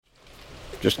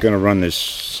just going to run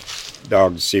this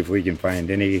dog to see if we can find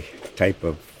any type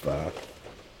of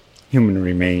human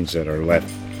remains that are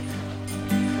left.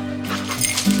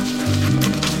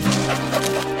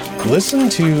 Listen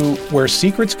to Where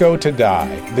Secrets Go to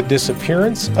Die, The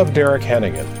Disappearance of Derek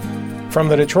Hennigan. From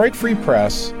the Detroit Free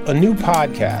Press, a new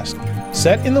podcast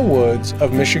set in the woods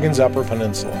of Michigan's Upper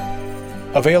Peninsula.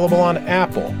 Available on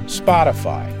Apple,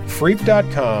 Spotify,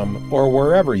 Freep.com, or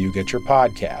wherever you get your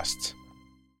podcasts.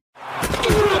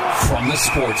 From the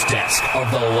sports desk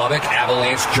of the Lubbock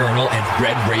Avalanche Journal and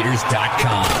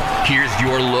RedRaiders.com, here's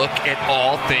your look at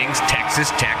all things Texas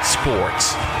Tech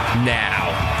sports.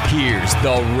 Now, here's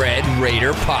the Red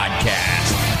Raider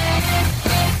Podcast.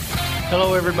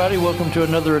 Hello, everybody. Welcome to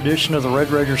another edition of the Red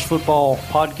Raiders Football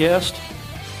Podcast.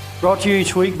 Brought to you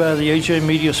each week by the AJ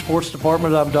Media Sports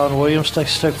Department. I'm Don Williams,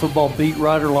 Texas Tech football beat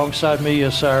writer. Alongside me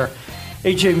is our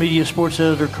AJ Media Sports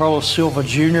editor, Carlos Silva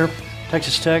Jr.,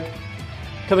 Texas Tech.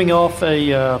 Coming off a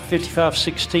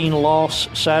 55-16 loss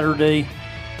Saturday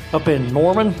up in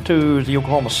Norman to the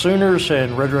Oklahoma Sooners,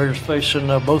 and Red Raiders facing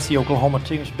both the Oklahoma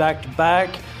teams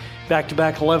back-to-back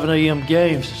 11 a.m.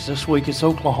 games. This week it's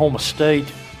Oklahoma State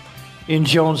in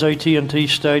Jones AT&T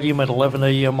Stadium at 11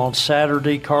 a.m. on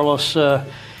Saturday. Carlos,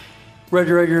 Red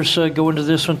Raiders go into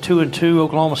this one 2-2.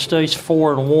 Oklahoma State's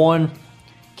 4-1.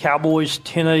 Cowboys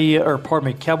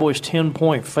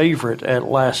 10-point favorite at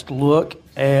last look,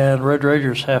 and Red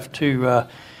Raiders have to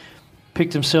pick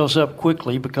themselves up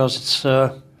quickly because it's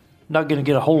not going to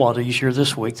get a whole lot easier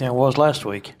this week than it was last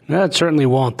week. No, it certainly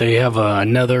won't. They have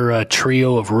another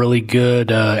trio of really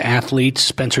good athletes.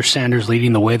 Spencer Sanders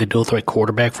leading the way, the dual-threat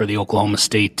quarterback for the Oklahoma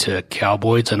State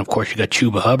Cowboys, and of course you got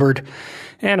Chuba Hubbard.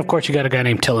 And, of course, you got a guy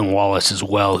named Tillin Wallace as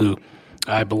well, who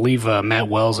I believe Matt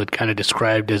Wells had kind of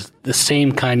described as the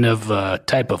same kind of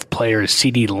type of player as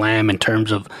CeeDee Lamb in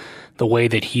terms of the way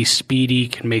that he's speedy,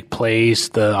 can make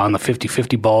plays on the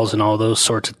 50-50 balls and all those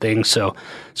sorts of things. So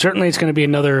certainly it's going to be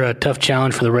another tough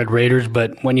challenge for the Red Raiders.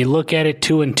 But when you look at it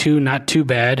 2-2, not too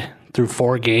bad through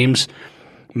 4 games.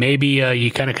 Maybe you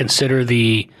kind of consider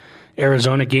the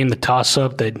Arizona game, the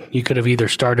toss-up, that you could have either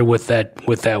started with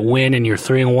that win, and you're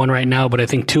 3-1 right now. But I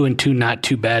think 2-2, not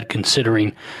too bad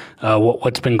considering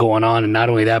what's been going on. And not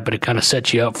only that, but it kind of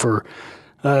sets you up for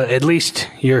at least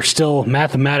you're still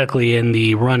mathematically in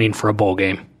the running for a bowl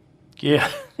game. Yeah,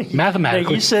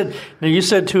 mathematically. Now you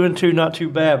said 2-2, not too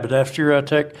bad. But after a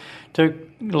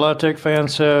lot of Tech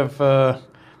fans have,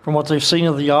 from what they've seen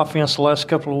of the offense the last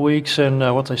couple of weeks and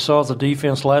what they saw of the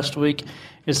defense last week,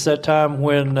 it's that time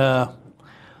when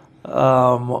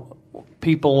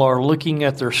people are looking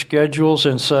at their schedules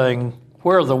and saying,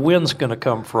 where are the wins going to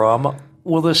come from?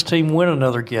 Will this team win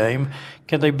another game?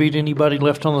 Can they beat anybody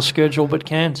left on the schedule but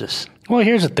Kansas? Well,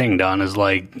 here's the thing, Don, is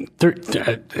like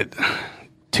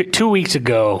 2 weeks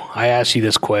ago, I asked you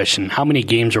this question. How many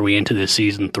games are we into this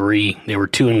season? 3. They were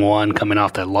 2-1 coming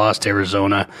off that loss to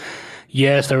Arizona.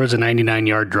 Yes, there was a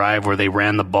 99-yard drive where they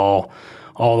ran the ball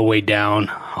all the way down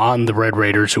on the Red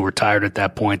Raiders, who were tired at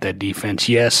that point, that defense.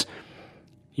 Yes,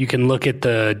 you can look at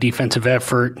the defensive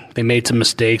effort. They made some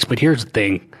mistakes, but here's the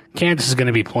thing. Kansas is going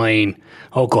to be playing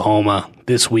Oklahoma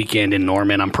this weekend in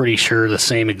Norman. I'm pretty sure the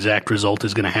same exact result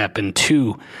is going to happen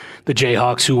to the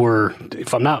Jayhawks, who were,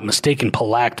 if I'm not mistaken,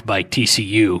 shellacked by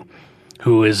TCU,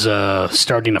 who is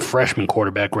starting a freshman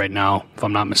quarterback right now, if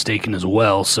I'm not mistaken, as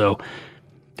well. So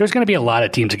there's going to be a lot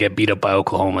of teams that get beat up by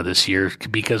Oklahoma this year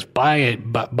because by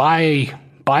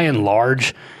and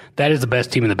large, that is the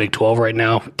best team in the Big 12 right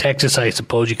now. Texas, I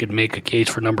suppose you could make a case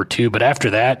for number 2, but after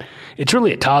that, it's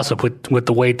really a toss-up with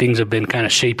the way things have been kind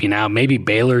of shaping out. Maybe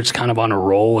Baylor's kind of on a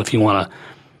roll if you want to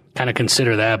kind of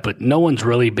consider that, but no one's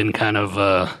really been kind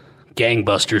of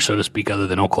gangbuster, so to speak, other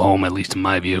than Oklahoma, at least in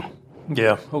my view.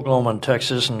 Yeah, Oklahoma and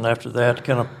Texas, and after that,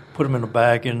 kind of put them in a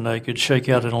bag, and they could shake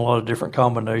out in a lot of different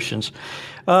combinations.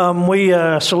 We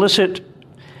solicit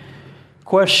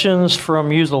questions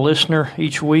from you, the listener,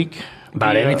 each week.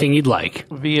 About anything you'd like.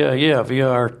 Via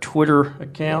our Twitter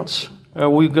accounts.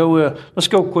 Let's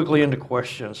go quickly into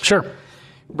questions. Sure.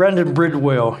 Brandon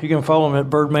Bridwell, you can follow him at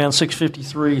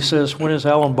Birdman653, says, when is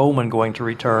Alan Bowman going to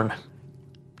return?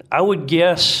 I would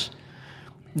guess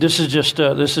this is just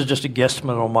a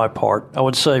guesstimate on my part. I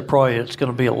would say probably it's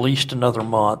going to be at least another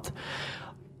month.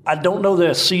 I don't know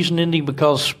that season ending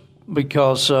because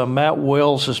Matt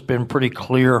Wells has been pretty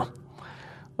clear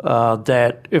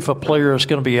that if a player is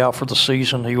going to be out for the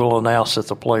season, he will announce that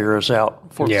the player is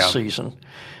out for the season.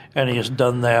 And he has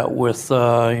done that with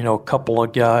a couple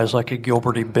of guys like a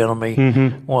Gilbert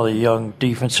Benamy, one of the young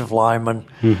defensive linemen.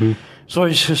 So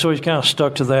he's kind of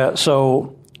stuck to that.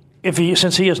 So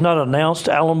since he has not announced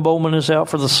Alan Bowman is out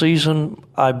for the season,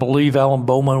 I believe Alan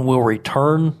Bowman will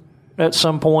return at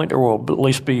some point, or will at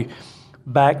least be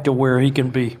back to where he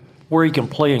can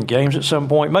play in games at some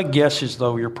point. My guess is,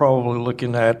 though, you're probably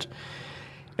looking at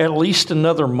least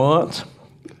another month.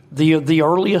 The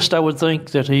earliest I would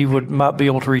think that he might be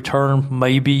able to return,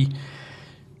 maybe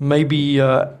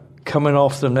coming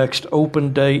off the next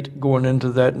open date, going into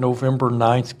that November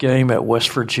 9th game at West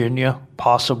Virginia,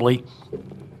 possibly.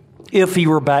 If he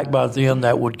were back by then,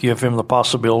 that would give him the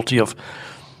possibility of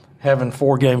having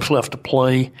 4 games left to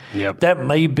play. Yep. That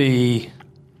may be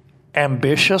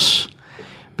ambitious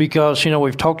because,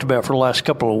 we've talked about for the last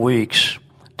couple of weeks,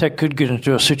 Tech could get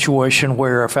into a situation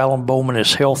where if Alan Bowman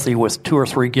is healthy with 2 or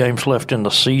 3 games left in the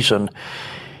season,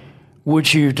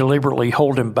 would you deliberately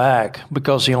hold him back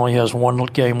because he only has 1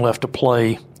 game left to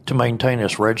play to maintain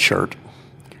his red shirt?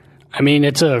 I mean,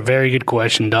 it's a very good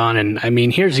question, Don. And,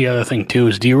 here's the other thing, too,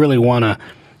 is do you really want to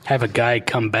have a guy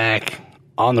come back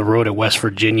on the road at West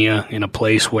Virginia in a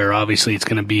place where obviously it's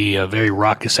going to be a very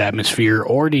raucous atmosphere,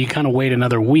 or do you kind of wait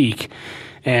another week?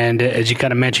 And as you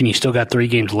kind of mentioned, you still got 3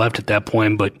 games left at that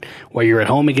point, but while you're at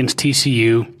home against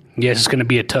TCU, yes, it's going to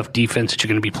be a tough defense that you're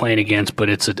going to be playing against, but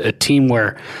it's a team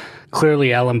where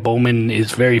clearly Alan Bowman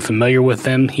is very familiar with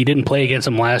them. He didn't play against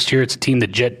them last year. It's a team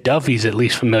that Jet Duffy's at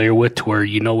least familiar with, to where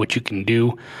you know what you can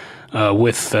do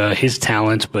with his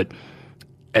talents. But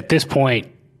at this point,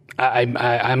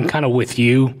 I'm kind of with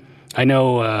you. I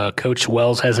know Coach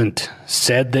Wells hasn't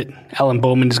said that Alan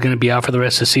Bowman is going to be out for the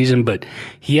rest of the season, but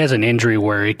he has an injury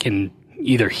where it can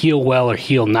either heal well or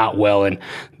heal not well. And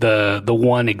the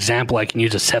one example I can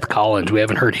use is Seth Collins. We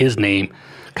haven't heard his name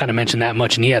kind of mentioned that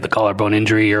much, and he had the collarbone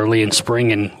injury early in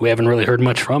spring, and we haven't really heard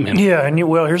much from him. Yeah, and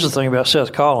here's the thing about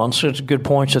Seth Collins. It's a good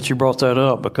point that you brought that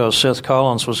up because Seth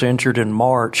Collins was injured in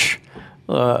March.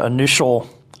 Initial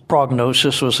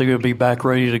prognosis was he would be back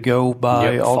ready to go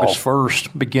by August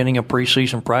 1st, beginning of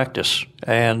preseason practice.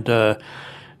 And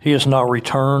he has not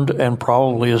returned and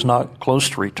probably is not close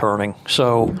to returning.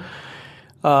 So,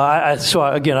 I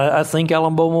think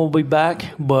Alan Bowman will be back,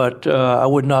 but I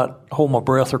would not hold my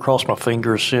breath or cross my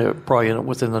fingers probably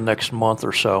within the next month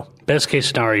or so. Best case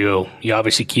scenario, you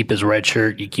obviously keep his red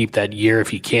shirt. You keep that year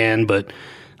if you can, but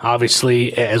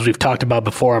obviously, as we've talked about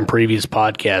before on previous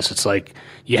podcasts, it's like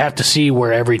you have to see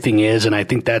where everything is, and I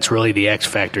think that's really the X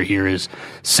factor here is,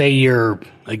 say you're,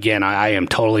 again, I am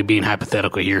totally being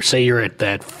hypothetical here, say you're at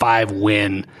that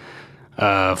 5-win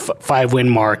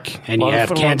mark, and you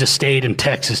have Kansas State and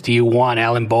Texas. Do you want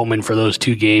Alan Bowman for those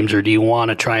 2 games, or do you want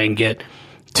to try and get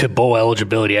to bowl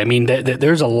eligibility? I mean,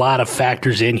 there's a lot of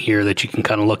factors in here that you can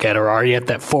kind of look at. Or are you at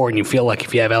that 4 and you feel like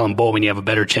if you have Alan Bowman, you have a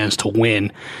better chance to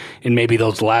win in maybe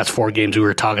those last 4 games we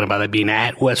were talking about, that being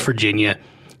at West Virginia,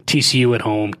 TCU at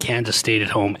home, Kansas State at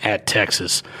home, at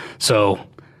Texas. So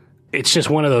it's just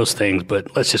one of those things.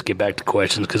 But let's just get back to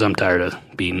questions because I'm tired of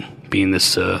being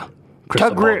this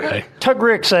crystal ball guy. Tug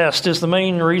Ricks asked, is the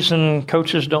main reason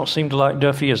coaches don't seem to like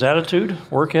Duffy his attitude,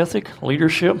 work ethic,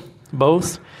 leadership,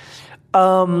 both?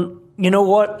 You know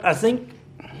what? I think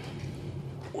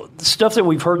the stuff that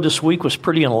we've heard this week was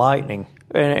pretty enlightening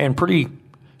and pretty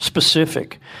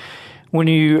specific. When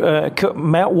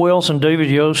Matt Wells and David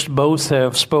Yost both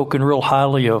have spoken real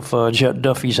highly of Jet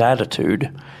Duffy's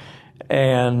attitude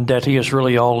and that he is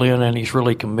really all in and he's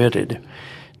really committed.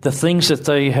 The things that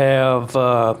they have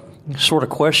sort of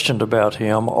questioned about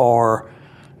him are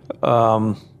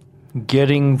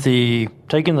taking the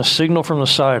signal from the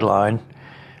sideline,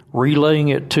 relaying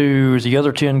it to the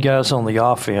other 10 guys on the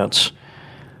offense.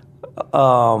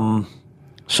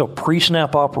 So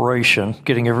pre-snap operation,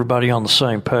 getting everybody on the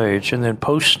same page, and then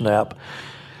post-snap,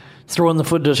 throwing the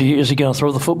foot. Is he going to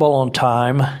throw the football on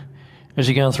time? Is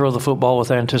he going to throw the football with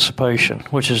anticipation?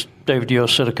 Which, as David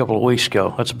Yost said a couple of weeks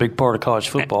ago, that's a big part of college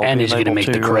football. And he's going to make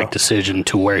the correct decision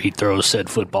to where he throws said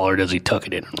football, or does he tuck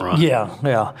it in and run?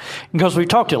 Yeah. Because we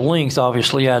talked at length,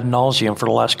 obviously, ad nauseum for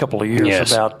the last couple of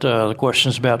years about the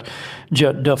questions about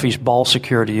Jet Duffy's ball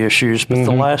security issues. But within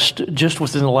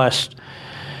the last,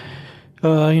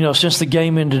 since the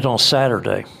game ended on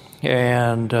Saturday,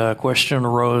 and question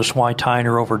arose, why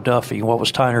Tyner over Duffy? What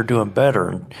was Tyner doing better?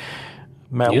 And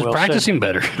he was practicing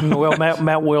better. Well,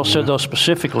 Matt Wells said, though,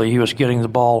 specifically he was getting the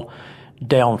ball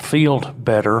downfield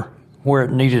better where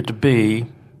it needed to be,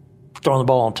 throwing the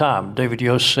ball on time. David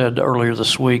Yost said earlier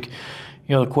this week,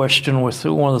 the question with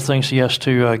one of the things he has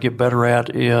to get better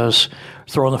at is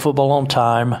throwing the football on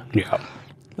time. Yeah.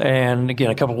 And,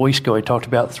 again, a couple of weeks ago he talked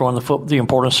about throwing the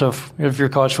importance of, if you're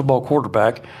a college football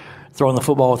quarterback, throwing the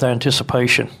football with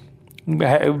anticipation,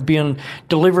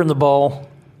 delivering the ball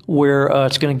where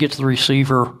it's going to get to the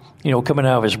receiver, coming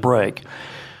out of his break.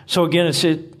 So again,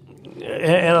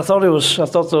 and I thought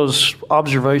those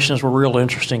observations were real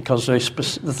interesting because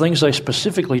the things they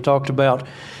specifically talked about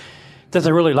that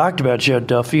they really liked about Jed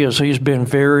Duffy is he's been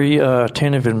very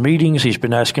attentive in meetings. He's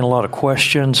been asking a lot of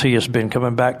questions. He has been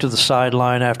coming back to the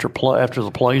sideline after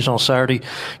the plays on Saturday,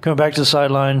 coming back to the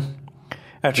sideline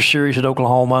after series at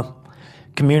Oklahoma,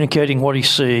 communicating what he's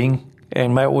seeing,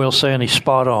 and Matt Wells saying he's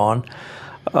spot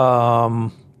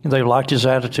on. They liked his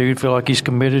attitude, feel like he's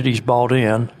committed, he's bought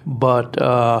in. But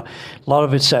a lot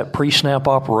of it's that pre-snap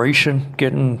operation,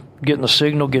 getting the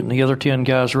signal, getting the other 10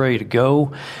 guys ready to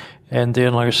go, and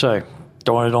then, like I say,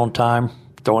 throwing it on time,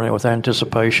 throwing it with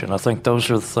anticipation. I think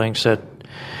those are the things that,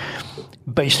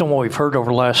 based on what we've heard over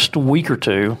the last week or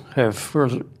two,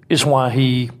 is why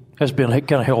he has been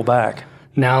kind of held back.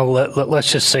 Now,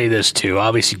 let's just say this, too.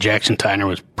 Obviously, Jackson Tyner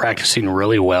was practicing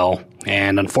really well,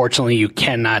 and unfortunately, you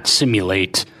cannot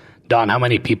simulate. Don, how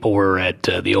many people were at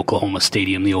the Oklahoma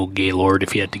Stadium, the old Gaylord,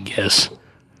 if you had to guess?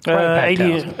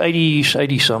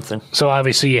 80-something. So,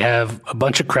 obviously, you have a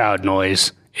bunch of crowd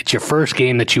noise. It's your first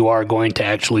game that you are going to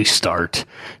actually start.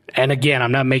 And, again,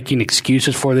 I'm not making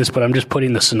excuses for this, but I'm just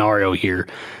putting the scenario here.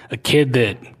 A kid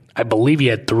that I believe he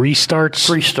had 3 starts.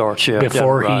 3 starts, yeah.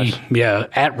 Before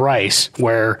at Rice,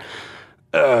 where,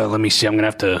 let me see, I'm going to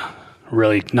have to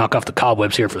really knock off the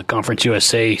cobwebs here for the Conference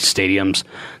USA stadiums.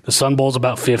 The Sun Bowl's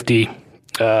about 50.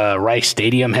 Rice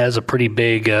Stadium has a pretty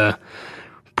big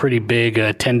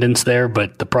attendance there,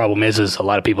 but the problem is a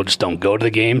lot of people just don't go to the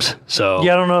games. So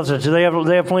yeah, I don't know. They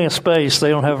have plenty of space. They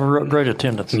don't have a great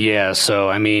attendance. Yeah, so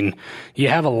I mean, you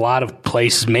have a lot of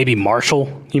places. Maybe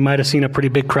Marshall, you might have seen a pretty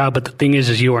big crowd, but the thing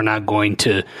is you are not going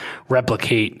to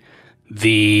replicate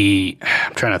I'm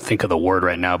trying to think of the word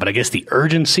right now, but I guess the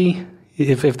urgency.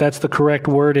 If that's the correct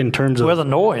word in terms of the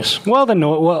noise. Well,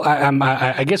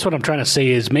 I guess what I'm trying to say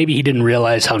is maybe he didn't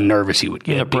realize how nervous he would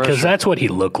get because that's what he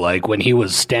looked like when he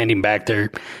was standing back there.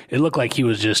 It looked like he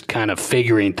was just kind of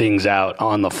figuring things out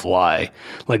on the fly.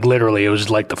 Like literally, it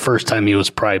was like the first time he was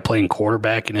probably playing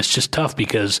quarterback, and it's just tough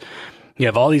because you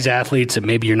have all these athletes and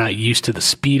maybe you're not used to the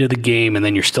speed of the game, and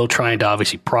then you're still trying to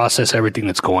obviously process everything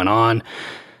that's going on.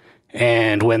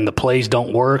 And when the plays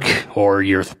don't work or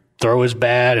your throw is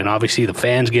bad, and obviously the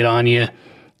fans get on you,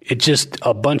 it's just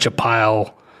a bunch of piling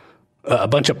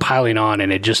on,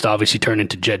 and it just obviously turned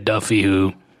into Jed Duffy,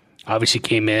 who obviously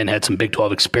came in, had some Big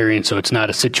 12 experience, so it's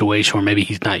not a situation where maybe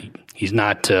he's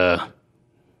not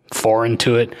foreign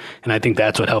to it, and I think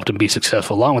that's what helped him be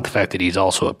successful, along with the fact that he's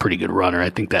also a pretty good runner.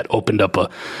 I think that opened up a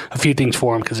few things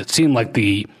for him because it seemed like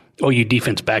the OU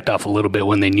defense backed off a little bit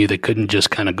when they knew they couldn't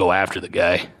just kind of go after the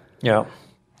guy. Yeah.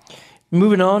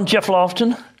 Moving on, Jeff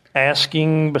Lofton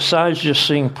asking, besides just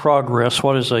seeing progress,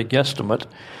 what is a guesstimate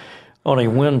on a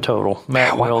win total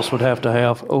Matt Wells would have to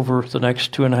have over the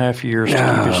next 2.5 years to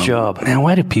keep his job? Man,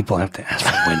 why do people have to ask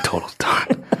for win totals,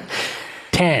 Don?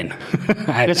 10.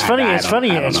 It's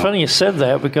funny you said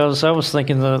that because I was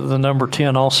thinking the number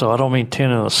 10 also. I don't mean 10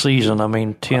 in a season. I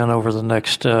mean 10 over the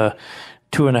next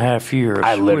 2.5 years.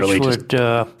 I literally just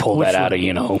pull that out of,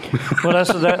 Well,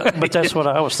 that's what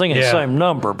I was thinking, the same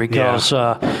number, because,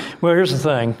 well, here's the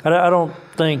thing. I don't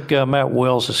think Matt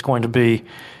Wells is going to be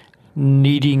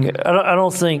needing – I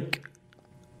don't think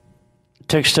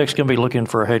Texas Tech's going to be looking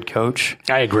for a head coach.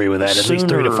 I agree with that, at least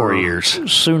 3 to 4 years.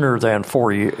 Sooner than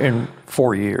 4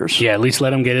 years. Yeah, at least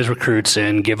let him get his recruits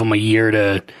in, give him a year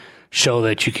to – show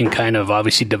that you can kind of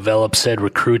obviously develop said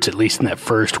recruits, at least in that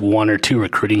first 1 or 2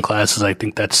 recruiting classes. I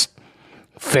think that's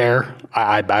fair.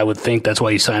 I would think that's why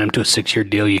you sign him to a 6-year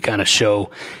deal. You kind of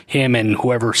show him and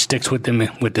whoever sticks with him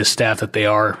with this staff that they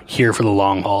are here for the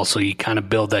long haul. So you kind of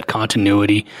build that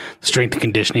continuity. The strength and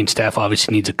conditioning staff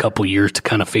obviously needs a couple years to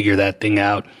kind of figure that thing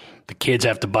out. The kids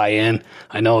have to buy in.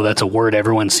 I know that's a word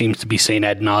everyone seems to be saying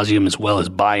ad nauseum as well as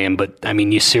buy-in, but, I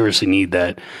mean, you seriously need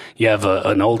that. You have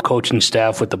an old coaching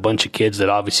staff with a bunch of kids that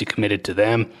obviously committed to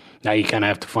them. Now you kind of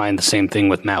have to find the same thing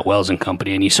with Matt Wells and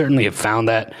company, and you certainly have found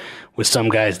that with some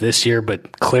guys this year,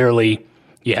 but clearly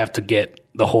you have to get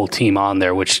the whole team on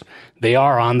there, which they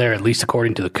are on there, at least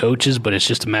according to the coaches, but it's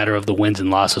just a matter of the wins and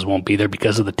losses won't be there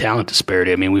because of the talent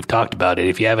disparity. I mean, we've talked about it.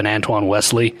 If you have an Antoine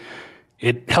Wesley,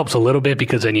 it helps a little bit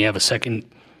because then you have a second.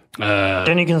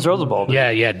 Then you can throw the ball.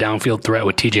 Yeah, downfield threat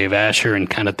with TJ Vasher, and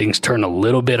kind of things turn a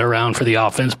little bit around for the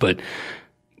offense. But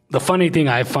the funny thing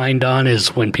I find, Don,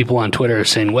 is when people on Twitter are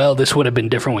saying, "Well, this would have been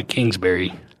different with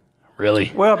Kingsbury."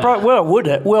 Really? Well,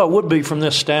 it would be from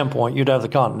this standpoint. You'd have the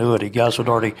continuity. Guys would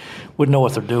know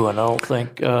what they're doing. I don't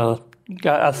think. I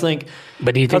think.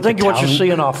 But do you think what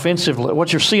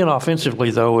you're seeing offensively,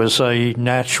 though, is a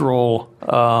natural.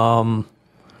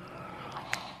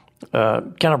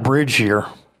 Kind of bridge here.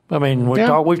 I mean,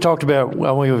 we've talked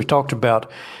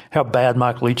about how bad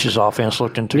Mike Leach's offense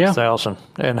looked in 2000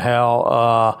 and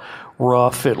how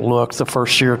rough it looked the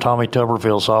first year of Tommy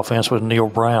Tuberville's offense with Neil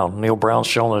Brown. Neil Brown's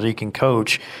shown that he can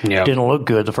coach. Yeah. Didn't look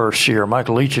good the first year. Mike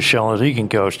Leach has shown that he can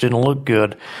coach. Didn't look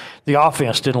good. The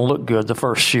offense didn't look good the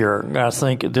first year. I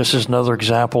think this is another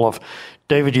example of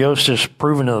David Yost has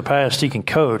proven in the past he can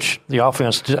coach. The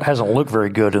offense hasn't looked very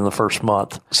good in the first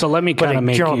month. So let me kind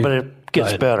of But it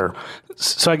gets better.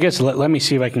 So I guess let me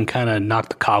see if I can kind of knock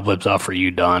the cobwebs off for you,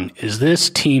 Don. Is this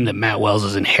team that Matt Wells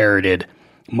has inherited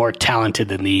more talented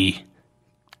than the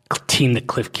team that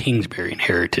Cliff Kingsbury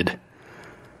inherited?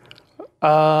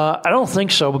 I don't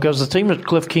think so, because the team that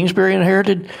Cliff Kingsbury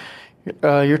inherited,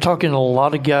 you're talking a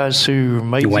lot of guys who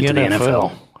made the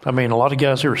NFL. I mean, a lot of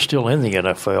guys who are still in the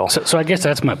NFL. So I guess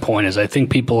that's my point is I think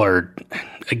people are,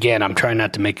 again, I'm trying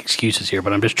not to make excuses here,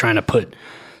 but I'm just trying to put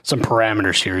some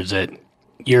parameters here, is that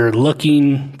you're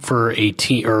looking for a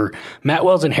team, or Matt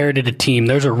Wells inherited a team.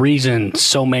 There's a reason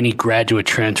so many graduate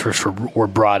transfers were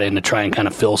brought in to try and kind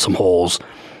of fill some holes.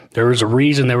 There was a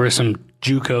reason there were some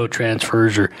JUCO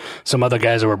transfers or some other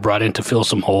guys that were brought in to fill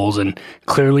some holes. And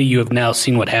clearly you have now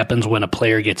seen what happens when a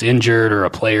player gets injured or a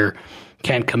player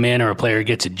can't come in or a player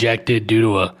gets ejected due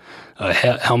to a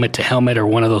helmet to helmet or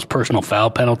one of those personal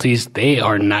foul penalties. They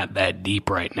are not that deep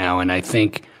right now. And I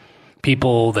think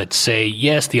people that say,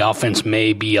 yes, the offense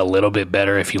may be a little bit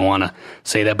better if you want to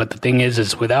say that. But the thing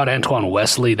is without Antoine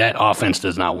Wesley, that offense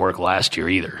does not work last year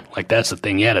either. Like, that's the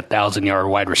thing. You had a 1,000-yard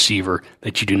wide receiver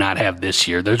that you do not have this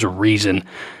year. There's a reason.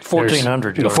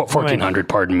 1,400 yards. 1,400,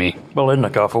 pardon me.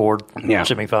 Biletnikoff Award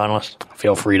semifinalist.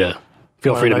 Feel free to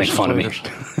make fun of me.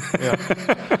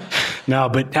 Yeah. No,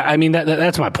 but I mean,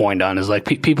 that's my point, Don, is like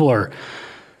people are,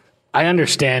 I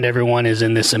understand everyone is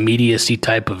in this immediacy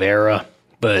type of era,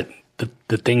 but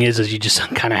the thing is you just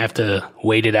kind of have to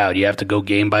wait it out. You have to go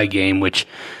game by game, which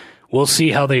we'll see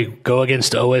how they go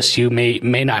against OSU.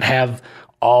 May not have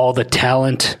all the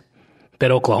talent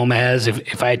that Oklahoma has.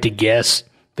 If I had to guess,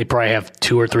 they probably have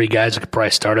 2 or 3 guys that could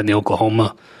probably start on the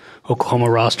Oklahoma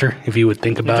roster, if you would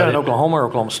think about it. Oklahoma or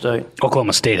Oklahoma State?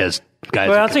 Oklahoma State has guys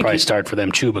that could probably start for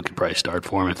them. Chuba could probably start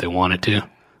for them if they wanted to,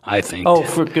 I think. Oh,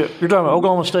 you're talking about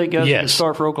Oklahoma State guys that could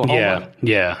start for Oklahoma?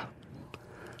 Yeah.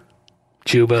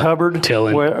 Chuba, Hubbard,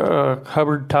 Tillin.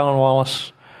 Hubbard, Tylen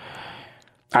Wallace.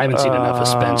 I haven't seen enough of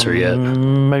Spencer yet.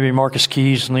 Maybe Marcus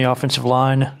Keys in the offensive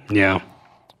line. Yeah.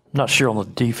 Not sure on the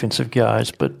defensive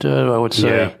guys, but I would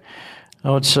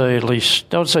say at least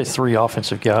 3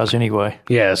 offensive guys anyway.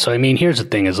 Yeah, so I mean, here's the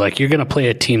thing: is like you're going to play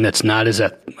a team that's not as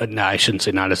I shouldn't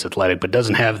say not as athletic, but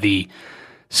doesn't have the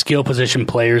skill position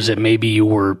players that maybe you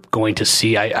were going to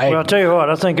see. I'll tell you what,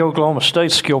 I think Oklahoma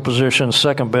State's skill position is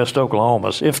second best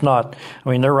Oklahoma's. If not, I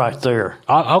mean, they're right there.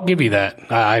 I'll give you that.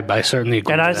 I certainly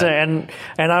agree with that.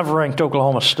 And I've ranked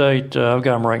Oklahoma State, I've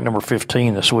got them ranked number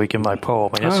 15 this week in my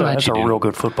poll. I mean, that's a real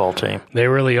good football team. They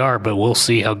really are, but we'll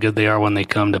see how good they are when they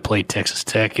come to play Texas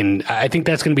Tech. And I think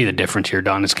that's going to be the difference here,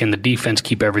 Don, is can the defense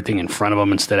keep everything in front of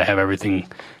them instead of have everything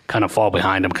kind of fall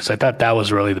behind them, because I thought that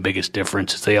was really the biggest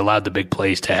difference is they allowed the big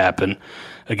plays to happen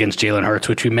against Jalen Hurts,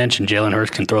 which we mentioned. Jalen Hurts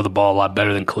can throw the ball a lot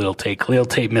better than Khalil Tate. Khalil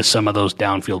Tate missed some of those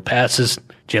downfield passes.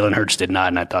 Jalen Hurts did not,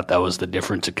 and I thought that was the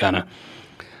difference. It kind of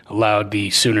allowed the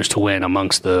Sooners to win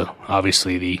amongst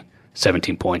obviously the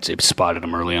 17 points. They spotted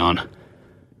them early on.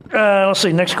 Let's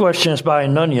see. Next question is by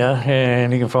Nunya,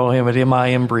 and you can follow him at M.I.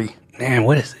 Embry. Man,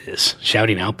 what is this?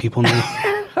 Shouting out people now?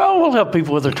 Oh, we'll help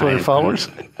people with their Twitter followers.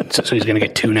 So he's going to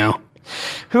get 2 now?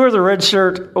 Who are the red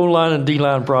shirt O-line and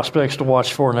D-line prospects to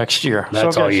watch for next year?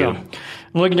 That's all you. I'm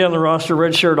looking down the roster,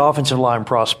 red shirt offensive line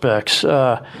prospects.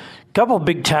 Couple of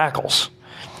big tackles.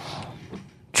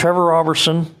 Trevor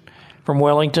Robertson from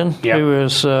Wellington, who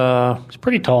is he's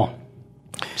pretty tall.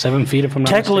 7 feet, if I'm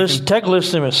not mistaken. Tech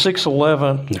lists him at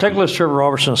 6'11". Tech lists Trevor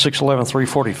Robertson at 6'11",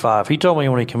 345. He told me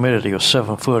when he committed he was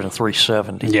 7 foot and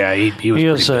 370. Yeah, he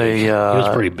was pretty big. He was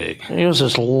pretty big. He was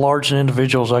as large an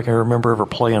individual as I can remember ever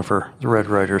playing for the Red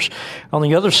Raiders. On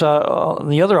the other side,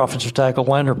 the other offensive tackle,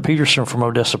 Lander Peterson from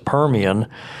Odessa Permian,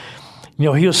 he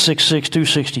was 6'6",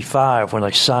 265 when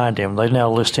they signed him. They now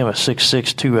list him at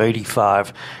 6'6",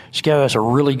 285. This guy has a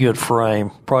really good frame.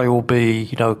 Probably will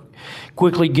be,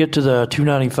 quickly get to the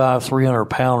 295,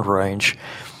 300-pound range.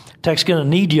 Tech's going to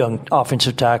need young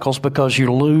offensive tackles because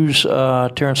you lose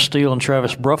Terrence Steele and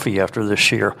Travis Bruffy after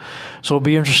this year. So it'll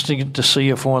be interesting to see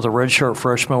if one of the redshirt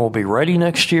freshmen will be ready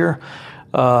next year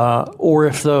or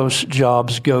if those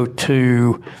jobs go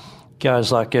to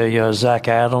guys like Zach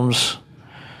Adams,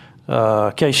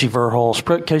 Casey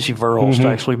Verhulst. Casey Verhulst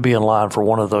actually be in line for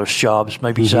one of those jobs,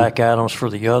 maybe Zach Adams for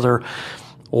the other.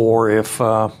 or if,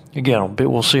 again,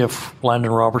 we'll see if Trevor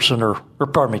Robertson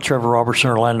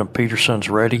or Landon Peterson's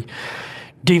ready.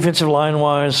 Defensive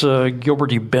line-wise,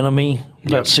 Gilbert Benamy,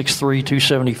 about 6'3",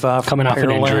 275. Coming off an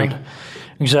injury.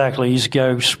 Exactly. He's a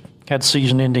guy who's had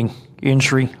season-ending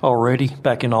injury already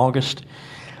back in August.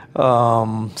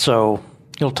 So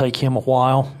it'll take him a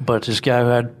while, but this guy who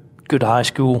had good high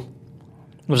school,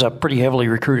 was a pretty heavily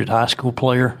recruited high school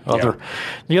player.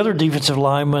 The other defensive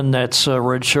lineman that's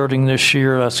redshirting this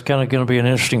year, that's kind of going to be an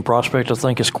interesting prospect, I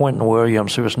think, is Quentin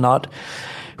Williams, who is not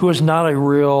a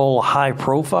real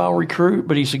high-profile recruit,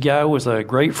 but he's a guy with a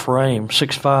great frame,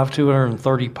 6'5",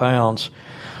 230 pounds.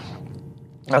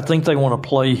 I think they want to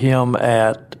play him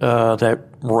at that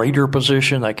Raider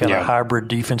position, that kind of hybrid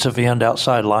defensive end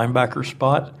outside linebacker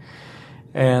spot.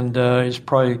 And he's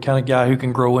probably the kind of guy who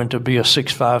can grow into be a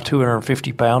 6'5",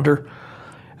 250-pounder.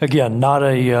 Again, not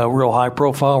a real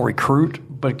high-profile recruit,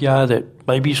 but a guy that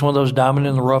maybe he's one of those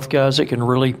diamond-in-the-rough guys that can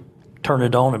really turn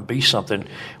it on and be something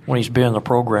when he's been in the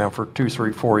program for 2,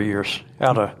 3, 4 years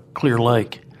out of Clear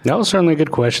Lake. That was certainly a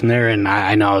good question there, and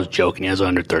I know I was joking. He has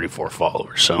under 34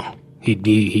 followers, so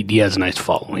he has a nice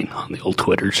following on the old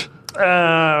Twitters.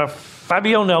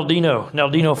 Fabio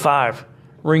Naldino 5,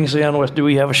 rings in with, do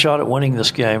we have a shot at winning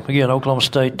this game? Again, Oklahoma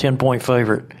State, 10-point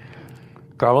favorite.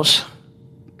 Carlos?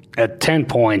 At 10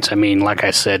 points, I mean, like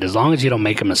I said, as long as you don't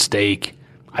make a mistake,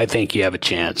 I think you have a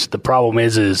chance. The problem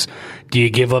is do you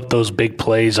give up those big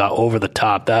plays over the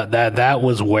top? That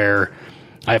was where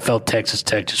I felt Texas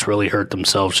Tech just really shot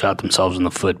themselves in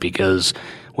the foot, because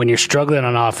when you're struggling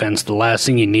on offense, the last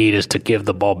thing you need is to give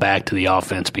the ball back to the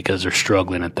offense because they're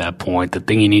struggling at that point. The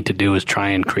thing you need to do is try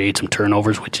and create some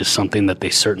turnovers, which is something that they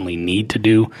certainly need to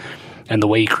do. And the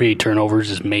way you create turnovers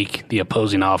is make the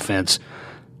opposing offense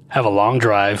have a long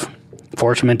drive,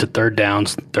 force them into third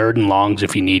downs, third and longs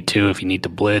if you need to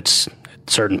blitz at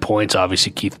certain points.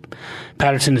 Obviously, Keith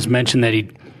Patterson has mentioned that he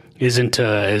isn't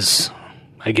as,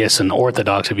 I guess, an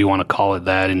orthodox, if you want to call it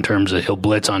that, in terms of he'll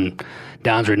blitz on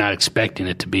downs we're not expecting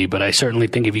it to be. But I certainly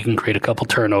think if you can create a couple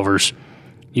turnovers,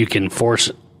 you can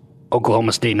force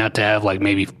Oklahoma State not to have like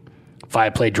maybe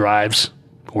 5-play drives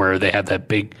where they have that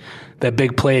big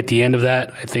play at the end of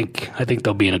that. I think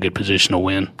they'll be in a good position to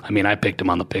win. I mean, I picked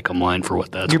them on the pick'em line for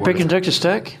what that's You're worth. Picking Texas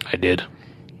Tech? I did.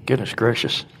 Goodness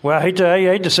gracious. Well, I hate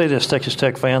to say this, Texas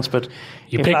Tech fans, but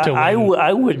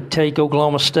I would take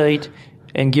Oklahoma State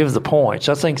and give the points.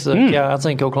 I think I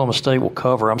think Oklahoma State will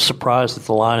cover. I'm surprised that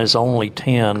the line is only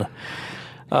 10.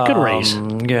 Good race.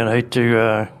 Again, I hate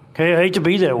to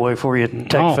be that way for you,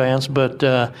 Tech fans, but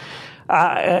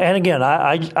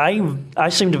I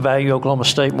seem to value Oklahoma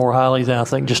State more highly than I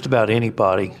think just about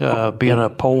anybody. Being a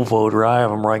poll voter, I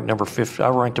have them ranked number 15. I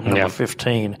ranked them number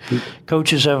 15.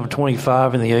 Coaches have them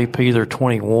 25 in the AP. They're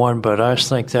 21, but I just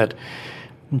think that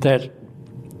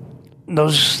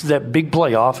big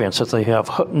play offense that they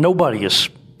have, nobody has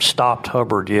stopped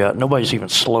Hubbard yet. Nobody's even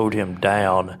slowed him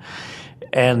down.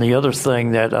 And the other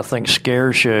thing that I think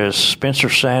scares you is Spencer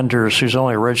Sanders, who's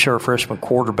only a redshirt freshman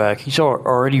quarterback. He's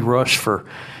already rushed for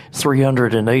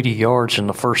 380 yards in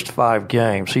the first 5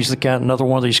 games. He's another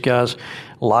one of these guys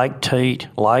like Tate,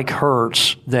 like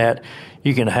Hurts, that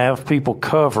you can have people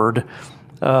covered.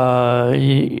 And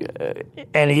he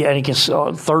can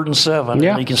 3rd and 7,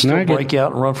 and he can still break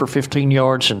out and run for 15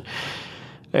 yards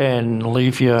and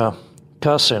leave you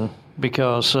cussing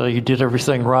because you did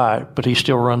everything right, but he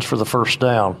still runs for the first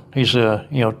down. He's a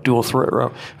dual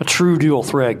threat, a true dual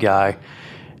threat guy.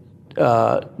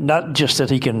 Not just that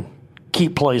he can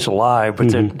keep plays alive, but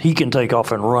that he can take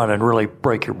off and run and really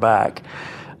break your back.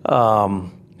 And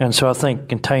so I think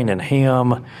containing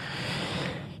him,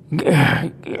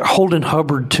 holding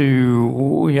Hubbard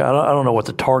to, I don't know what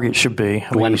the target should be.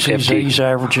 I mean, 150. He's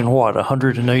averaging,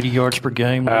 180 yards per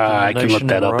game? I can look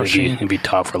that up if you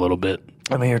talk for a little bit.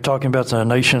 I mean, you're talking about the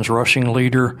nation's rushing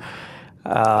leader.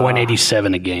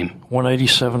 187 a game.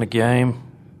 187 a game.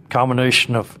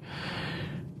 Combination of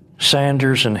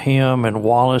Sanders and him and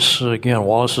Wallace. Again,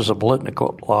 Wallace is a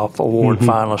Blitnikoff Award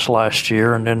finalist last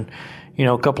year. And then,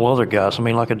 a couple other guys. I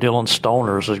mean, like a Dylan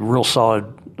Stoner is a real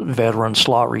solid veteran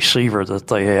slot receiver that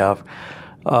they have.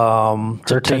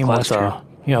 It's a team with it's a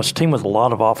team with a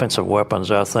lot of offensive weapons.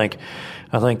 I think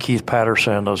Keith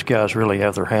Patterson and those guys really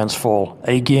have their hands full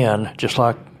again, just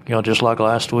like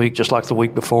last week, just like the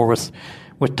week before with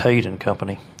Tate and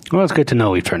company. Well, it's good to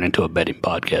know we've turned into a betting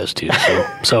podcast too.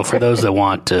 So for those that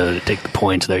want to take the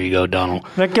points, there you go, Donald.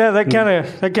 That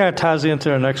kind of ties into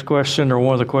the next question, or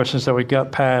one of the questions that we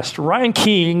got past. Ryan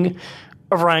King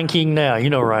of Ryan King Now. You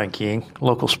know Ryan King,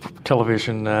 local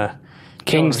television.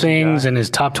 King's Things and his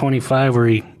top 25 where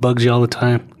he bugs you all the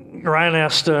time. Ryan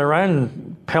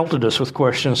pelted us with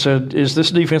questions. Said, "Is this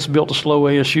defense built to slow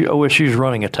OSU's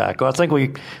running attack?" Well, I think we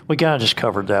kind of just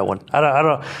covered that one. I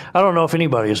don't know if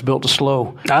anybody is built to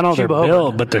slow. I know they're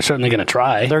built, but they're certainly going to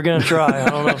try. They're going to try. I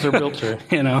don't know if they're built to.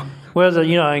 Well,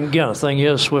 again, the thing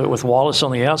is, with Wallace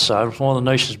on the outside, with one of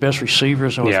the nation's best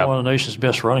receivers and with one of the nation's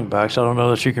best running backs, I don't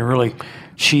know that you can really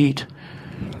cheat.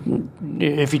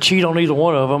 If you cheat on either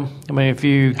one of them, I mean, if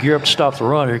you gear up to stop the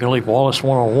run, you're going to leave Wallace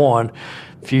one-on-one.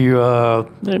 If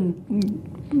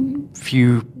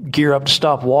you gear up to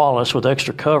stop Wallace with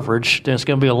extra coverage, then it's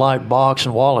going to be a light box,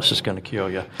 and Wallace is going to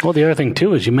kill you. Well, the other thing,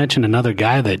 too, is you mentioned another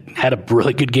guy that had a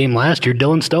really good game last year,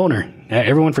 Dylan Stoner.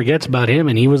 Everyone forgets about him,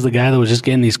 and he was the guy that was just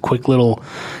getting these quick little,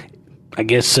 I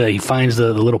guess he finds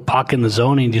the little pocket in the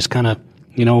zone, and he just kind of,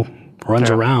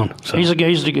 runs around. So. He's a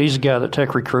guy that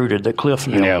Tech recruited, that Cliff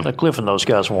and those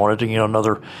guys wanted,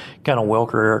 another kind of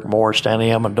Welker, Eric Morris, Danny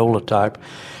Amendola type.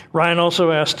 Ryan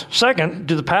also asked, second,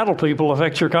 do the paddle people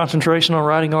affect your concentration on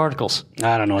writing articles?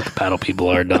 I don't know what the paddle people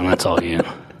are, Don. That's all you.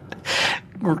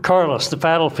 Carlos, the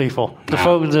paddle people,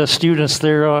 the students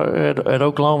there at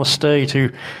Oklahoma State who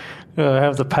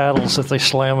have the paddles that they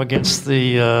slam against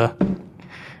they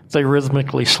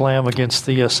rhythmically slam against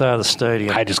the side of the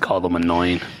stadium. I just call them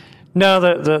annoying. No,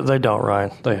 they don't,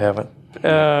 Ryan. They haven't.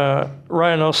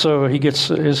 Ryan also, he gets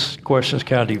his questions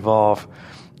kind of evolve.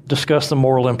 Discuss the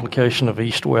moral implication of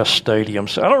East-West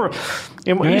stadiums.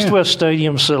 East-West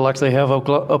stadiums like they have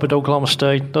up at Oklahoma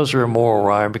State, those are immoral,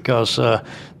 Ryan, because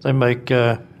they make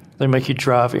you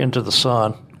drive into the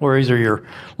sun, where either you're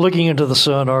looking into the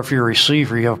sun or if you're a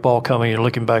receiver, you have a ball coming, you're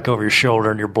looking back over your shoulder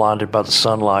and you're blinded by the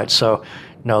sunlight. So,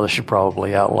 no, they should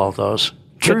probably outlaw those.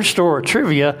 True story,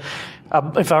 trivia.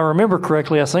 If I remember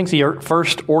correctly, I think the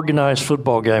first organized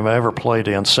football game I ever played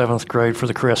in, 7th grade for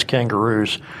the Crest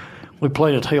Kangaroos, we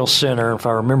played at Hale Center. If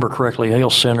I remember correctly, Hale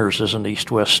Centers is an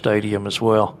East-West stadium as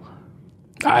well.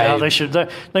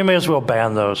 They may as well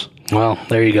ban those. Well,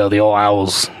 there you go. The old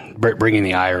Owls bringing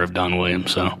the ire of Don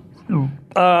Williams. So,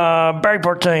 Barry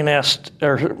Partain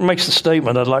makes the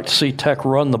statement, "I'd like to see Tech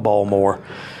run the ball more,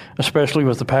 especially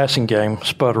with the passing game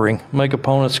sputtering. Make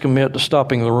opponents commit to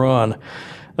stopping the run,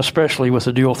 especially with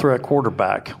a dual-threat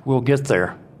quarterback. We'll get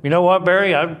there." You know what,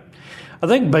 Barry? I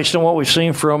think based on what we've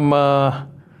seen from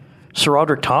Sir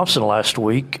Roderick Thompson last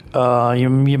week, you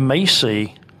may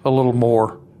see a little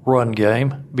more run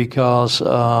game because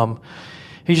I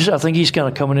think he's kind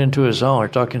of coming into his own. We're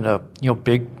talking a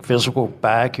big physical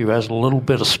back who has a little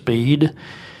bit of speed.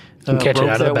 Can catch it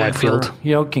out of the backfield.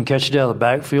 Can catch it out of the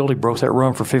backfield. He broke that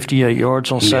run for 58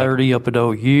 yards on Saturday up at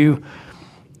OU.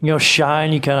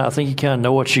 Shine, I think you kind of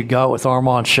know what you got with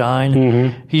Armand Shine.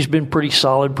 Mm-hmm. He's been pretty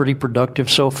solid, pretty productive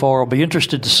so far. I'll be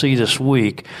interested to see this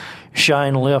week.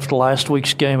 Shine left last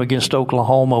week's game against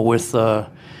Oklahoma with an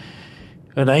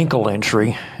ankle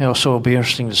injury. So it'll be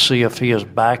interesting to see if he is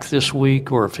back this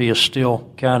week or if he is still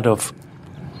kind of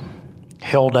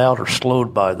held out or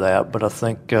slowed by that. But I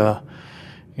think,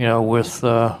 with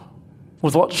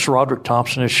what Sir Roderick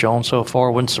Thompson has shown so far,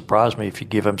 it wouldn't surprise me if you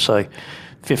give him, say,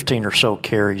 15 or so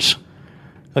carries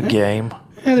a game.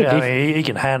 He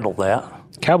can handle that.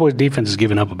 Cowboys defense has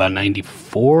given up about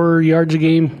 94 yards a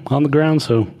game on the ground,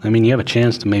 so, you have a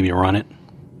chance to maybe run it.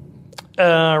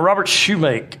 Robert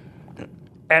Shoemake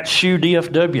at Shoe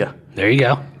DFW. There you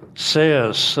go.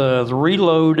 Says, the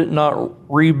reload, not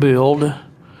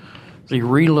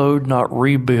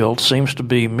rebuild seems to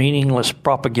be meaningless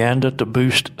propaganda to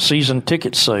boost season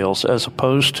ticket sales as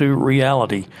opposed to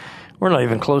reality. We're not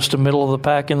even close to middle of the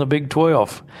pack in the Big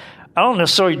 12. I don't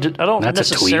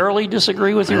necessarily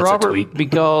disagree with you, Robert,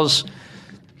 because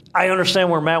I understand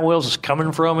where Matt Wells is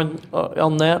coming from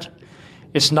on that.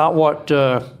 It's not what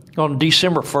on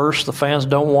December 1st the fans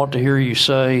don't want to hear you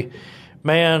say,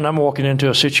 "Man, I'm walking into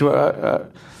a situation.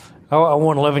 I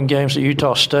won 11 games at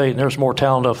Utah State, and there's more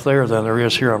talent up there than there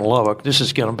is here in Lubbock. This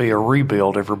is going to be a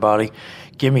rebuild, everybody.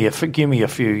 Give me a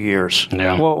few years."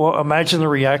 Yeah. Well, imagine the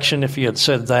reaction if he had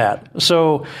said that.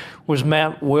 So was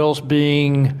Matt Wells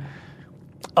being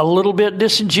a little bit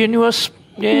disingenuous?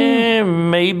 Yeah,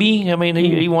 maybe.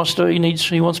 He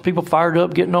wants people fired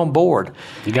up, getting on board.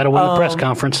 You got to win the press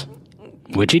conference,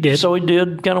 which he did. So he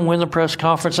did kind of win the press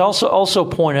conference. Also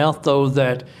point out though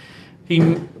that he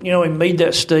made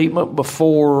that statement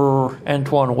before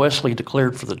Antoine Wesley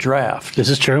declared for the draft. This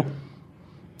is true.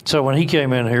 So when he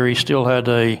came in here, he still had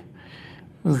the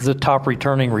top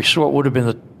returning what would have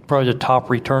been probably the top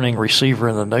returning receiver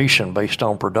in the nation based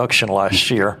on production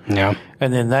last year. Yeah.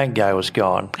 And then that guy was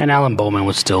gone. And Alan Bowman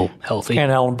was still healthy.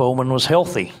 Alan Bowman was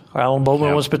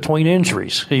was between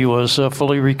injuries. He was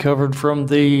fully recovered from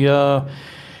the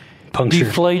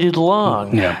deflated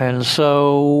lung. Yeah. And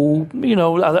so,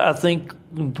 I think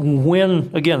when,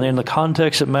 again, in the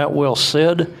context that Matt Wells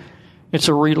said, it's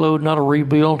a reload, not a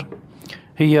rebuild.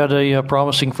 He had a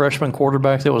promising freshman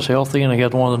quarterback that was healthy, and he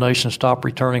had one of the nation's top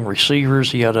returning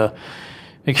receivers. He had a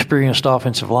experienced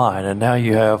offensive line, and now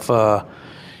you have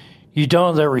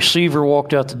that receiver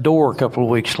walked out the door a couple of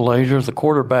weeks later. The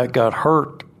quarterback got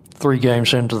hurt 3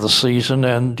 games into the season,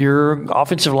 and your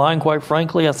offensive line, quite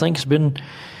frankly, I think has been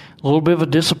a little bit of a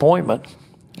disappointment.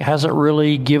 It hasn't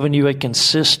really given you a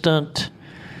consistent,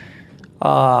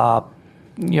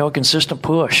 consistent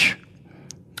push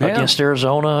against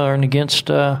Arizona and against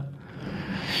OU.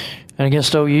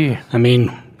 I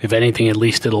mean, if anything, at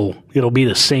least it'll be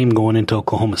the same going into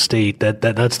Oklahoma State.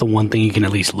 That's the one thing you can at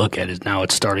least look at, is now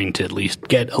it's starting to at least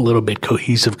get a little bit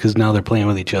cohesive because now they're playing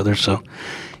with each other. So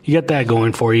you got that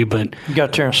going for you. But you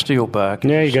got Terrence Steele back.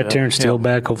 Yeah, you got Terrence Steele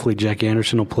back. Hopefully Jack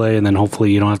Anderson will play, and then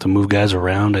hopefully you don't have to move guys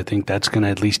around. I think that's going to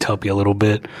at least help you a little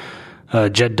bit.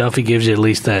 Jed Duffy gives you at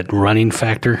least that running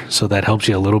factor, so that helps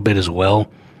you a little bit as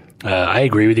well. I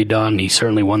agree with you, Don. He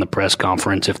certainly won the press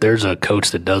conference. If there's a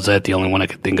coach that does that, the only one I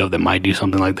could think of that might do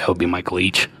something like that would be Mike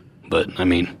Leach. But, I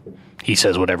mean, he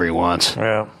says whatever he wants.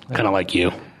 Yeah. Kind of like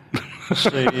you.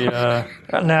 Now,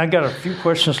 I got a few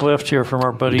questions left here from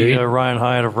our buddy Ryan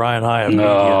Hyatt of Ryan Hyatt Media.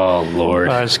 Oh, Lord.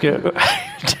 Let's get,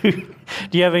 do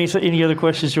you have any other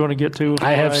questions you want to get to?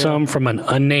 I have some from an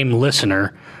unnamed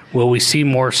listener. Will we see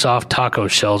more soft taco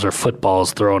shells or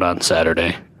footballs thrown on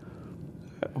Saturday?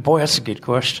 Boy, that's a good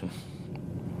question.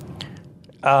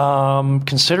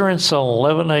 Considering it's an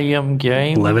 11 a.m.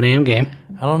 game. 11 a.m. game.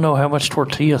 I don't know how much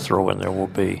tortilla throwing there will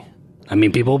be. I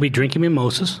mean, people will be drinking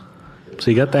mimosas. So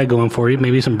you got that going for you.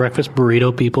 Maybe some breakfast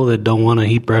burrito people that don't want to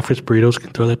eat breakfast burritos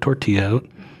can throw that tortilla out.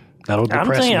 That'll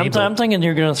depress me. I'm thinking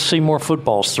you're going to see more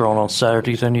footballs thrown on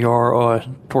Saturday than you are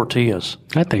tortillas.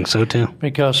 I think so, too.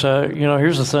 Because,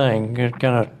 here's the thing.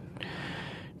 Kind of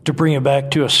to bring it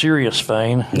back to a serious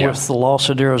vein, with the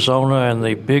loss at Arizona and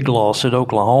the big loss at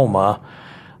Oklahoma,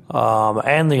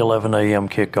 and the 11 a.m.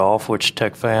 kickoff, which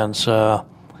Tech fans don't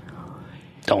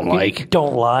like,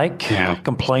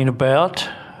 complain about.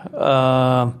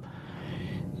 The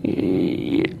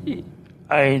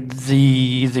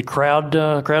crowd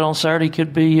on Saturday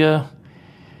could be.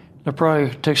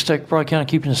 Texas Tech probably kind of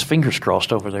keeping his fingers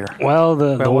crossed over there. Well,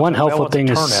 the one helpful thing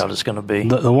is turnout is going to be.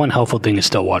 The one helpful thing is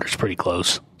Stillwater's pretty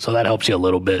close, so that helps you a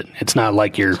little bit. It's not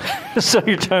like you're. So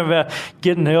you're talking about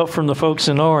getting help from the folks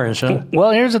in Orange, huh?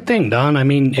 Well, here's the thing, Don. I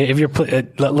mean, if you're,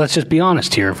 let's just be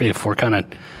honest here. If we're kind of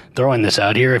throwing this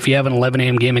out here, if you have an 11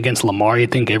 a.m. game against Lamar, you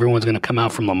think everyone's going to come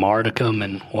out from Lamar to come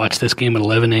and watch this game at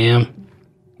 11 a.m.?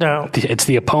 No, it's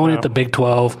the opponent, the Big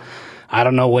 12. I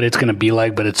don't know what it's going to be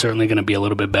like, but it's certainly going to be a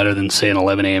little bit better than, say, an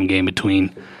 11 a.m. game between,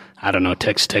 I don't know,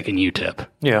 Texas Tech and UTEP.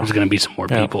 Yeah. There's going to be some more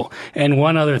people. And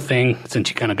one other thing, since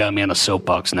you kind of got me on a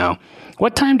soapbox now,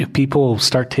 what time do people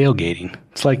start tailgating?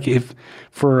 It's like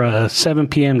for a 7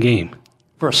 p.m. game.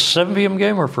 For a 7 p.m.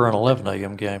 game or for an 11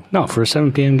 a.m. game? No, for a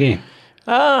 7 p.m. game.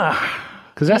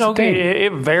 Because that's the thing.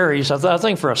 It varies. I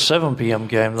think for a 7 p.m.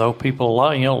 game, though, a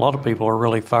lot of people are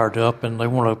really fired up and they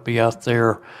want to be out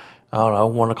there. I don't know,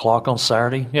 1 o'clock on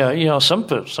Saturday. Yeah, some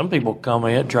people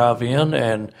drive in,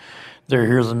 and they're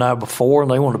here the night before,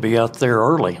 and they want to be out there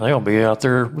early. They want to be out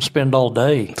there, spend all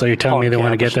day. So you're telling me they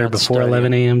want to get there before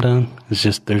 11 a.m. done? It's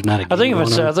just there's not a game I think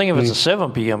if it's a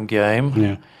 7 p.m.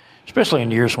 game, especially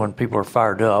in years when people are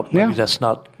fired up, maybe that's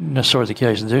not necessarily the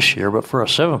case this year. But for a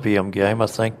 7 p.m. game, I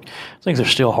think there's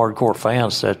still hardcore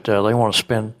fans that they want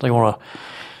to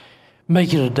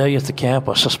make it a day at the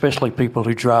campus, especially people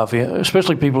who drive in,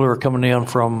 especially people who are coming in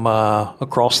from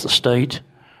across the state,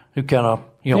 who kind of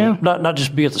not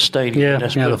just be at the stadium,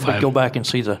 but go back and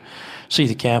see the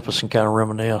campus and kind of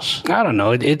reminisce. I don't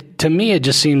know. To me, it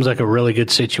just seems like a really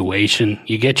good situation.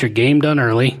 You get your game done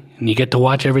early, and you get to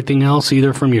watch everything else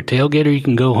either from your tailgate, or you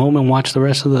can go home and watch the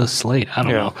rest of the slate. I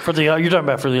don't know. You're talking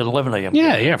about for the 11 a.m.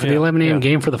 Yeah, game. For the 11 a.m.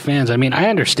 game for the fans. I mean, I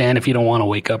understand if you don't want to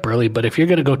wake up early, but if you're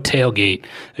going to go tailgate,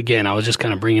 again, I was just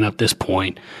kind of bringing up this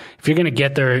point. If you're going to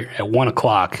get there at 1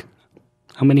 o'clock,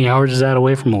 how many hours is that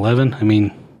away from 11? I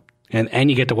mean,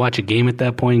 and you get to watch a game at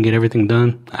that point and get everything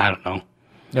done? I don't know.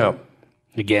 Yeah.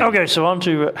 Again. Okay, so on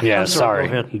to... sorry.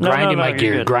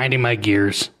 Grinding my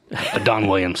gears. A Don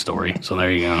Williams story. So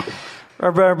there you go.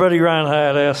 Our buddy Ryan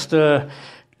Hyatt asked, and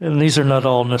these are not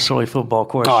all necessarily football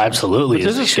questions. Oh, absolutely.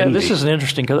 This is an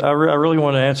interesting, because I really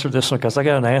want to answer this one, because I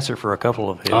got an answer for a couple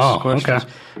of his questions.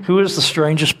 Okay. Who is the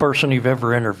strangest person you've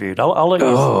ever interviewed? I'll let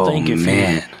you think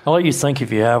I'll let you think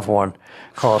if you have one,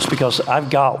 Carlos, because I've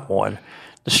got one.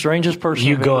 The strangest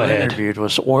person I've ever interviewed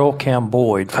was Oil Cam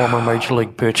Boyd, former Major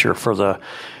League pitcher for the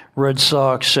Red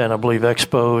Sox and I believe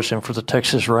Expos and for the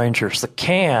Texas Rangers. The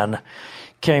Can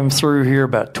came through here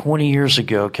about 20 years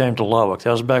ago, came to Lubbock.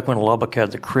 That was back when Lubbock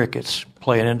had the Crickets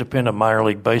playing independent minor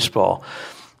league baseball.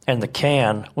 And the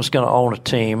Can was going to own a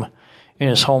team in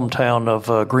his hometown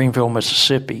of Greenville,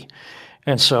 Mississippi.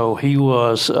 And so he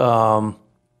was, I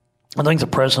think the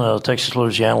president of the Texas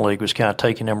Louisiana League was kind of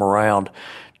taking him around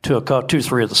to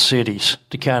 2-3 of the cities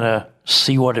to kind of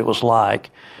see what it was like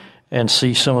and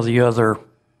see some of the other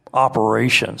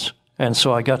operations. And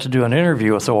so I got to do an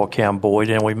interview with Oil Can Boyd,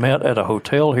 and we met at a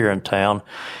hotel here in town.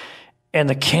 And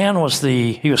the Can was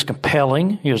he was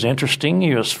compelling, he was interesting,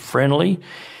 he was friendly,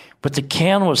 but the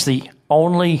Can was the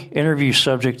only interview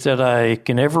subject that I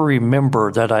can ever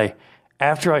remember that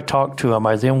after I talked to him,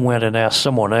 I then went and asked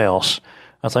someone else,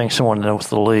 I think someone with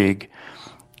the league,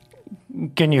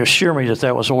 can you assure me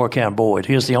that was Oil Can Boyd?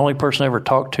 He is the only person I ever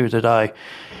talked to that I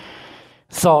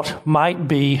thought might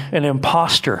be an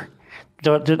imposter.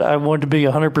 I wanted to be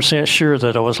 100% sure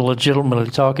that I was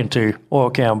legitimately talking to Oil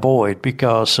Can Boyd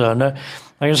because, like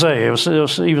I say,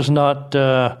 he was not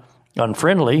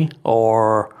unfriendly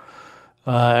or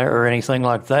anything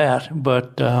like that,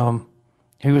 but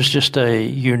he was just a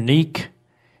unique,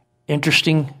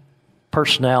 interesting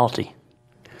personality.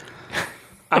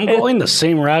 I'm going the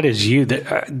same route as you.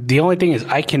 The only thing is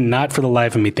I cannot for the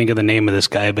life of me think of the name of this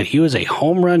guy, but he was a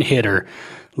home run hitter.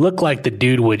 Looked like the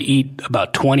dude would eat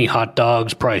about 20 hot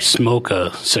dogs, probably smoke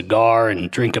a cigar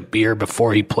and drink a beer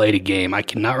before he played a game. I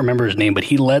cannot remember his name, but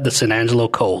he led the San Angelo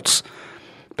Colts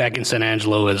back in San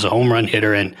Angelo as a home run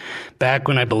hitter. And back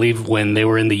when when they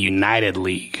were in the United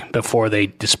League, before they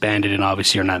disbanded and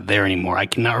obviously are not there anymore. I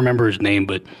cannot remember his name,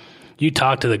 but you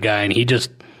talked to the guy and he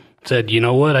just said, you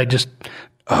know what,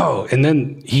 and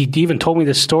then he even told me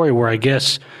this story where I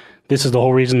guess this is the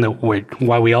whole reason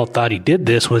why we all thought he did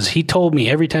this was he told me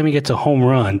every time he gets a home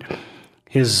run,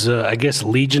 his,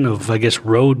 legion of,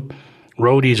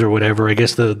 roadies or whatever, I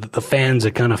guess the fans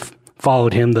that kind of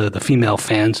followed him, the female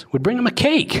fans, would bring him a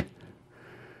cake.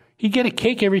 He'd get a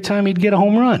cake every time he'd get a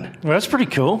home run. Well, that's pretty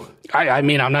cool. I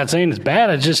mean, I'm not saying it's bad.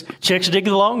 I just... Chicks dig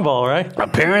the long ball, right?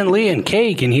 Apparently, and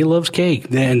cake, and he loves cake.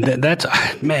 And that's...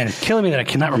 Man, it's killing me that I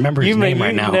cannot remember his name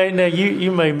right now. Now,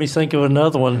 you made me think of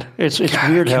another one. It's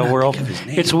weird how we're all...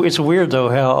 It's weird, though,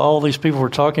 how all these people we're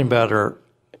talking about are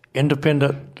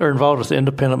involved with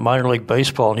independent minor league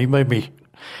baseball, and you made me...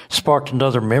 sparked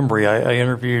another memory. I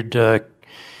interviewed... what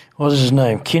was his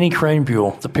name? Kenny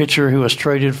Cranebuell, the pitcher who was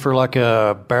traded for like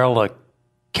a barrel of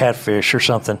catfish or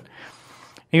something.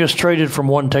 He was traded from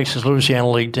one Texas Louisiana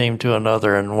League team to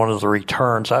another in one of the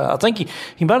returns. I think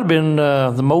he might have been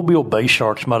the Mobile Bay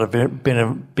Sharks might have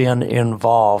been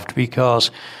involved because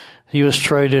he was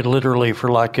traded literally for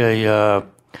like a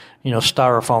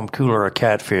styrofoam cooler of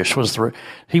catfish.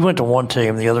 He went to one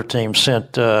team, the other team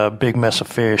sent a big mess of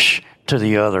fish to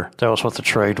the other. That was what the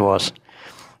trade was.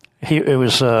 It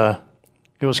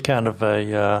was kind of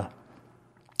a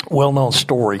well-known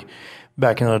story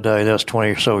back in the day. That was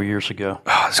 20 or so years ago.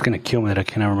 Oh, it's going to kill me that I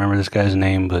cannot remember this guy's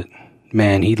name, but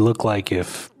man, he looked like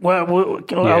if... Well,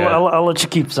 I'll let you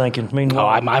keep thinking.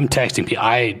 Meanwhile, I'm texting people.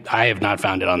 I have not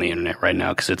found it on the internet right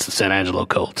now because it's the San Angelo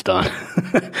Colts done.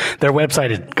 Their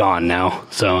website is gone now,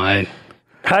 so I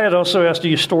had also asked, do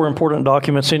you store important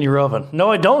documents in your oven? No,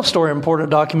 I don't store important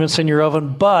documents in your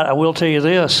oven, but I will tell you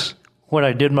this. When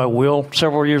I did my will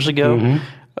several years ago,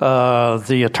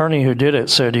 the attorney who did it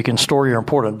said you can store your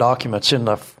important documents in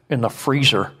the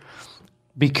freezer.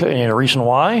 And the reason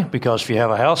why? Because if you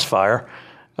have a house fire,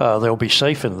 they'll be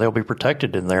safe and they'll be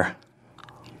protected in there.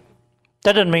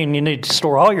 That doesn't mean you need to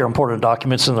store all your important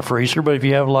documents in the freezer, but if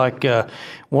you have like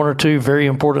one or two very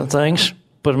important things,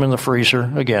 put them in the freezer.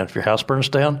 Again, if your house burns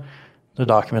down, the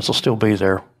documents will still be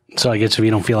there. So I guess if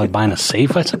you don't feel like buying a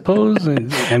safe, I suppose. I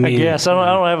mean, I guess I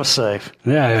don't have a safe.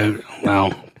 Yeah,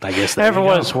 well, I guess every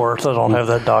what it's worth, I don't have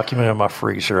that document in my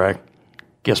freezer. I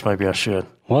guess maybe I should.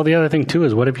 Well, the other thing too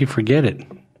is, what if you forget it?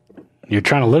 You're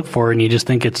trying to look for it, and you just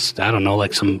think it's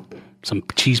like some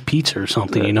cheese pizza or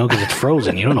something, because it's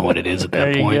frozen. You don't know what it is at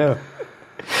that point. There you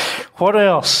go. What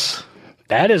else?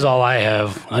 That is all I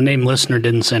have. Unnamed listener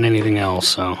didn't send anything else,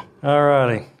 so. All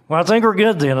righty. Well, I think we're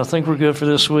good then. I think we're good for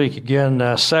this week.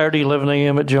 Again, Saturday, 11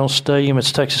 a.m. at Jones Stadium.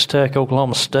 It's Texas Tech,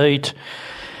 Oklahoma State.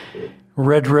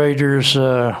 Red Raiders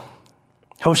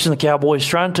hosting the Cowboys,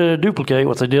 trying to duplicate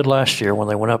what they did last year when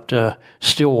they went up to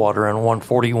Stillwater and won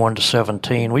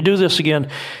 41-17. We do this again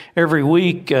every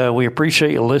week. We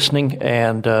appreciate you listening,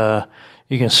 and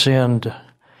you can send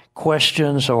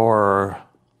questions or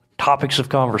topics of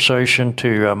conversation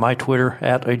to my Twitter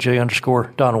at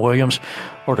AJ_Don Williams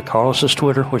or to Carlos's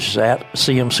Twitter, which is at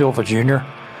CM Silva Jr.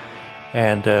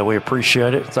 and we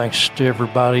appreciate it. Thanks to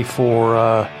everybody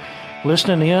for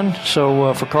listening in.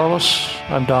 So for Carlos,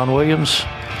 I'm Don Williams.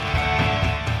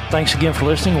 Thanks again for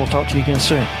listening. We'll talk to you again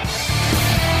soon.